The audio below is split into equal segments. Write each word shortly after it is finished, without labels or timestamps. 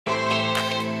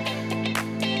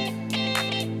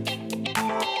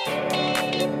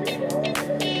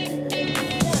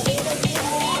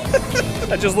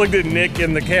I just looked at Nick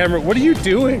in the camera. What are you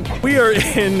doing? We are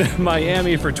in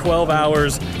Miami for 12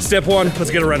 hours. Step one,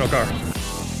 let's get a rental car.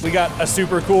 We got a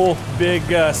super cool big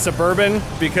Suburban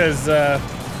because,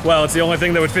 well, it's the only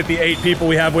thing that would fit the 8 people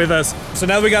we have with us. So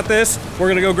now that we got this, we're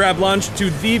gonna go grab lunch to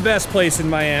the best place in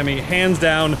Miami, hands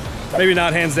down. Maybe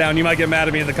not hands down, you might get mad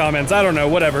at me in the comments, I don't know,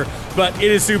 whatever. But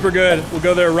it is super good, we'll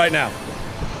go there right now.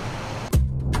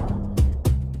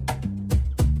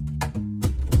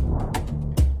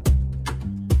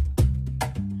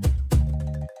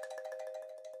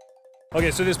 Okay,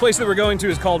 so this place that we're going to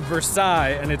is called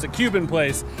Versailles, and it's a Cuban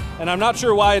place. And I'm not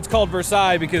sure why it's called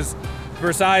Versailles because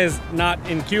Versailles is not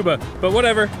in Cuba, but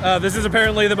whatever. This is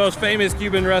apparently the most famous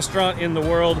Cuban restaurant in the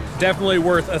world. Definitely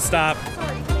worth a stop.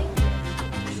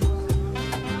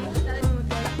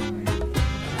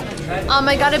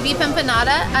 I got a beef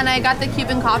empanada and I got the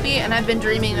Cuban coffee, and I've been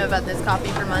dreaming about this coffee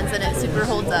for months, and it super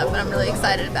holds up, and I'm really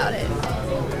excited about it.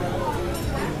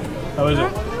 How is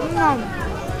it?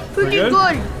 Pretty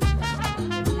good.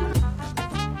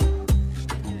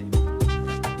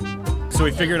 So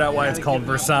we figured out why it's called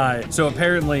Versailles. So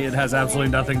apparently it has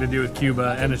absolutely nothing to do with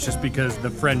Cuba, and it's just because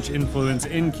the French influence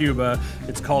in Cuba,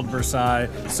 it's called Versailles.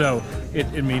 So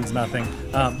it means nothing.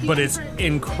 But it's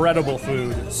incredible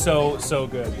food. So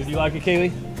good. Did you like it,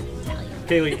 Kaylee?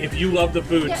 Kaylee, if you love the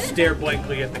food, stare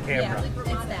blankly at the camera. Yeah,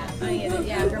 it's that. I get it.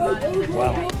 Yeah,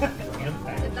 Wow.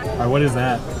 All right, what is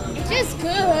that? It's just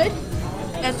good.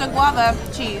 It's a guava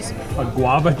cheese. A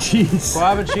guava cheese?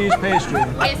 Guava cheese pastry.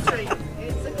 Pastry.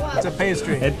 It's a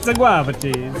pastry. It's a guava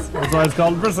cheese. That's why it's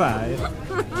called Versailles.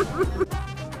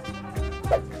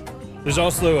 There's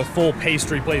also a full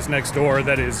pastry place next door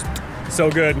that is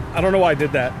so good. I don't know why I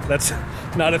did that. That's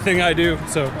not a thing I do,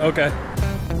 so okay.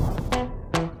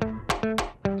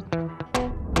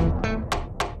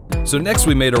 So next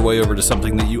we made our way over to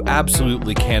something that you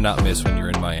absolutely cannot miss when you're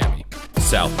in Miami,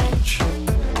 South Beach.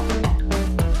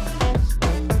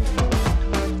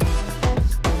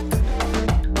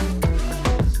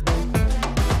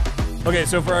 Okay,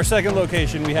 so for our second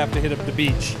location, we have to hit up the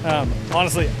beach.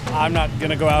 Honestly, I'm not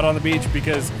gonna go out on the beach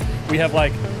because we have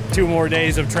like 2 more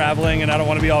days of traveling and I don't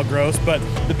wanna be all gross, but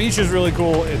the beach is really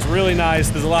cool. It's really nice.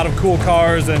 There's a lot of cool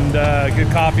cars and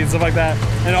good coffee and stuff like that.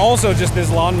 And also just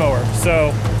this lawnmower.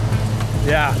 So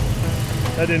yeah,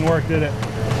 that didn't work, did it?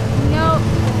 Nope.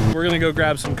 We're gonna go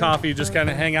grab some coffee, just kind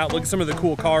of hang out, look at some of the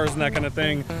cool cars and that kind of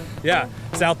thing. Yeah,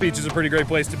 South Beach is a pretty great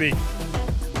place to be.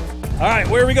 All right,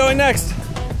 where are we going next?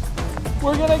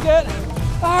 We're gonna get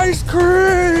ice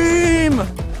cream!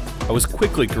 I was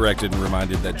quickly corrected and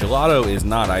reminded that gelato is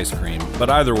not ice cream,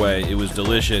 but either way, it was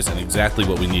delicious and exactly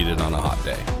what we needed on a hot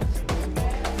day.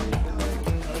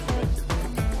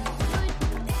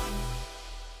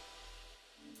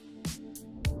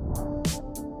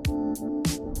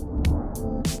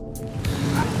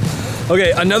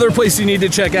 Okay, another place you need to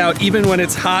check out, even when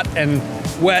it's hot and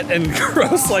wet and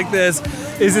gross like this,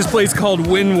 is this place called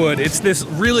Wynwood. It's this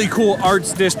really cool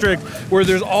arts district where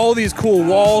there's all these cool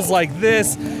walls like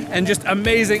this and just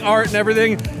amazing art and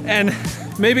everything. And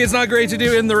maybe it's not great to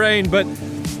do in the rain, but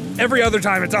every other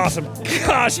time it's awesome.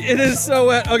 Gosh, it is so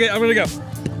wet. Okay, I'm gonna go.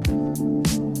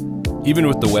 Even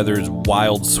with the weather's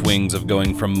wild swings of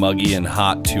going from muggy and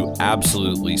hot to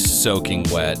absolutely soaking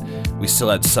wet, we still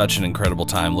had such an incredible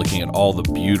time looking at all the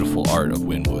beautiful art of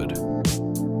Wynwood.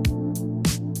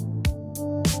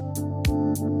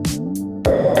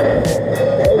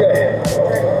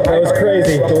 That was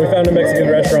crazy, but we found a Mexican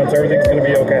restaurant, so everything's gonna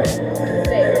be okay.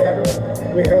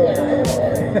 We hope.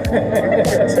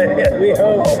 We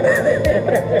hope.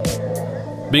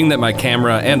 Being that my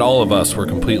camera and all of us were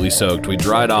completely soaked, we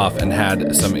dried off and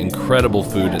had some incredible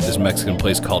food at this Mexican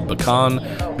place called Pecan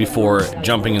before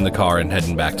jumping in the car and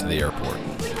heading back to the airport.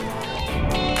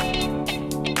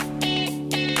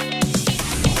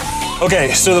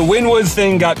 Okay, so the Wynwood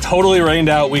thing got totally rained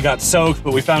out. We got soaked,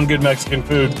 but we found good Mexican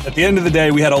food. At the end of the day,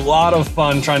 we had a lot of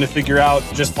fun trying to figure out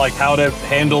just like how to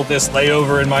handle this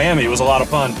layover in Miami. It was a lot of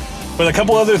fun. But a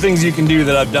couple other things you can do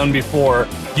that I've done before.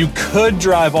 You could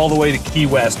drive all the way to Key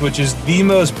West, which is the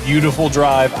most beautiful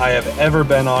drive I have ever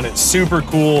been on. It's super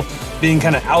cool being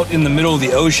kind of out in the middle of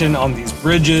the ocean on these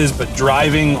bridges, but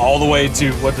driving all the way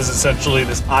to what is essentially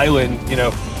this island, you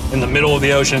know, in the middle of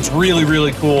the ocean. It's really,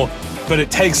 really cool. But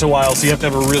it takes a while, so you have to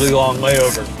have a really long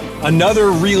layover. Another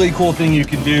really cool thing you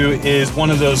can do is one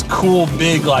of those cool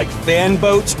big like fan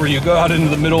boats where you go out into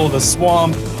the middle of the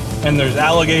swamp and there's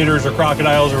alligators or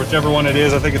crocodiles or whichever one it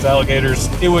is. I think it's alligators.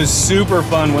 It was super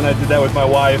fun when I did that with my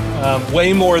wife.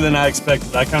 Way more than I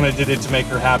expected. I kind of did it to make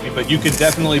her happy, but you could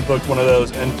definitely book one of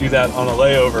those and do that on a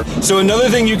layover. So another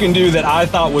thing you can do that I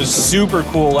thought was super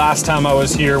cool last time I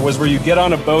was here was where you get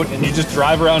on a boat and you just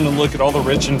drive around and look at all the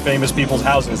rich and famous people's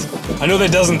houses. I know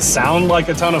that doesn't sound like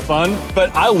a ton of fun, but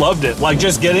I loved it. Like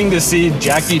just getting to see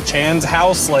Jackie Chan's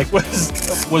house like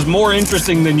was more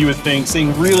interesting than you would think.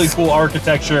 Seeing really cool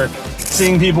architecture,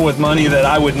 seeing people with money that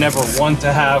I would never want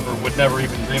to have or would never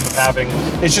even dream of having.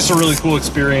 It's just a really cool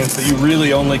experience that you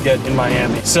really only get in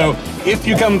Miami. So if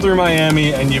you come through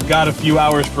Miami and you've got a few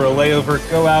hours for a layover,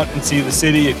 go out and see the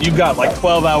city. If you've got like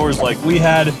 12 hours like we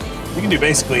had, you can do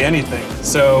basically anything.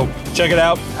 So check it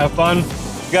out, have fun.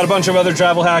 We've got a bunch of other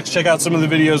travel hacks. Check out some of the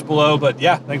videos below. But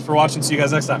yeah, thanks for watching. See you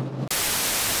guys next time.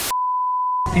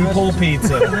 People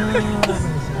pizza.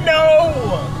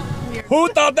 No! Who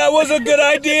thought that was a good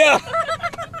idea?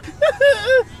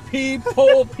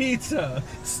 People pizza.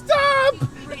 Stop!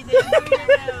 Breathe in through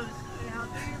your nose.